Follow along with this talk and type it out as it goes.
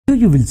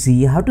you will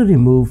see how to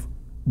remove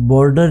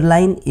border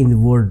line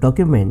in Word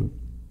document.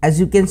 As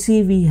you can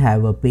see, we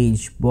have a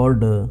page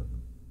border,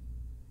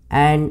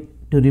 and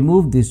to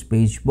remove this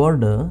page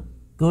border,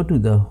 go to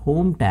the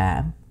Home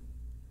tab,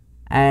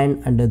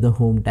 and under the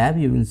Home tab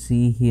you will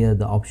see here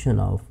the option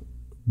of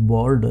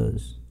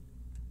borders.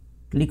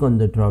 Click on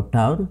the drop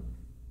down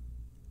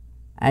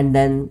and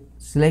then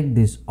select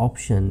this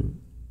option,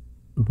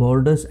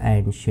 borders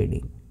and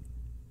shading.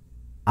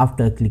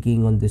 After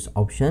clicking on this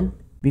option,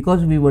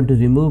 because we want to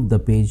remove the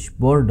page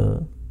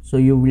border, so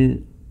you will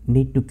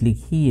need to click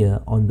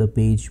here on the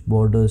page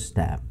borders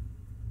tab.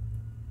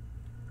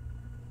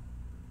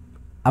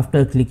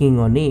 After clicking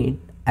on it,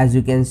 as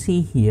you can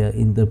see here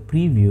in the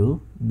preview,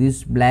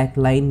 this black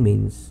line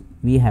means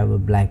we have a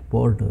black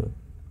border.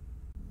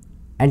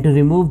 And to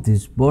remove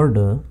this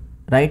border,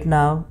 right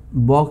now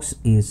box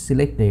is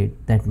selected,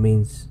 that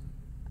means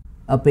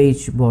a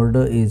page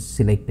border is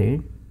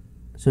selected.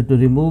 So to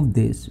remove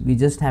this, we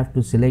just have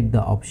to select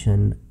the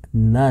option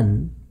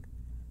none,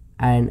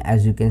 and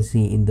as you can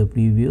see in the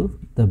preview,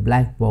 the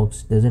black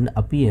box doesn't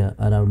appear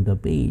around the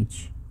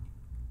page.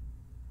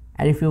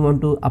 And if you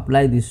want to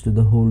apply this to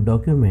the whole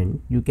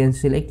document, you can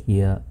select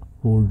here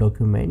whole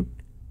document,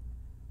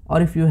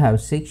 or if you have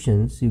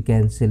sections, you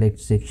can select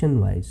section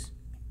wise.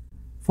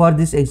 For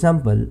this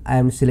example, I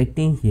am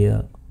selecting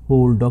here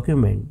whole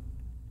document,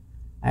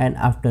 and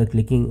after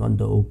clicking on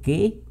the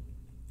OK,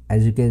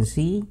 as you can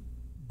see,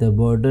 the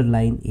border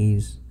line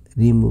is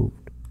removed.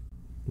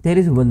 There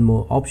is one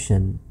more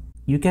option.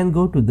 You can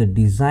go to the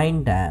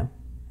Design tab,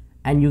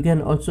 and you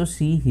can also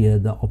see here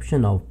the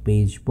option of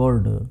page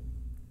border.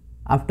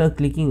 After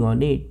clicking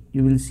on it,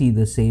 you will see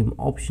the same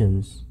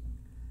options,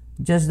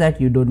 just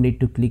that you don't need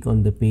to click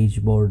on the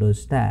page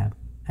borders tab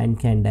and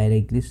can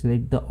directly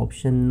select the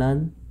option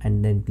none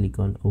and then click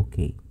on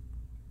OK.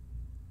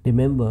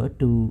 Remember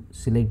to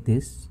select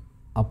this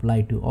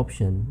apply to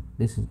option,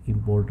 this is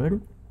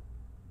important,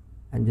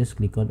 and just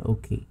click on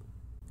OK.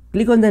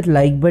 Click on that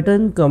like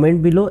button,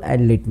 comment below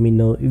and let me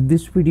know if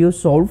this video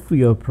solved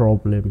your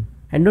problem.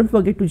 And don't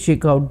forget to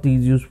check out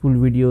these useful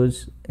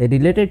videos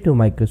related to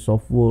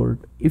Microsoft Word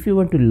if you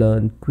want to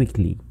learn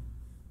quickly.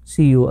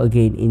 See you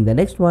again in the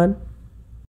next one.